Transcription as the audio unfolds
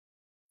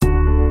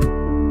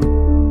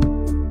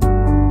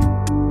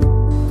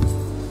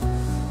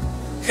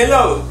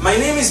Hello, my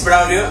name is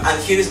Braulio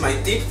and here is my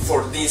tip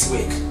for this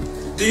week.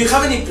 Do you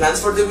have any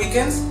plans for the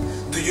weekend?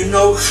 Do you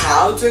know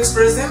how to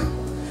express them?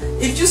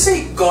 If you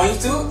say going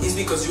to, it's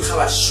because you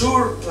have a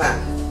sure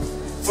plan.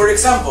 For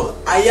example,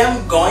 I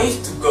am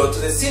going to go to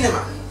the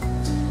cinema.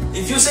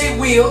 If you say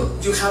will,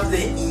 you have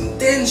the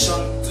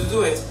intention to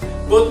do it,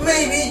 but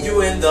maybe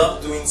you end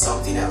up doing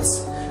something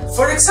else.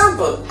 For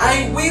example,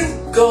 I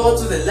will go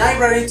to the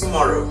library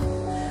tomorrow.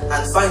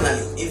 And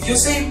finally, if you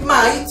say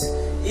might,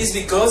 it's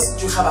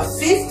because you have a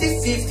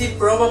 50-50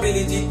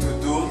 probability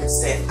to do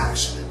said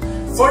action.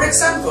 For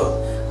example,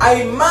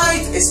 I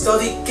might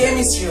study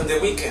chemistry on the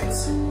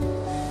weekends.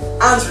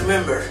 And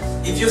remember,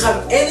 if you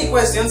have any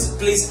questions,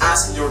 please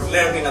ask your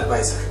learning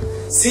advisor.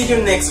 See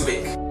you next week.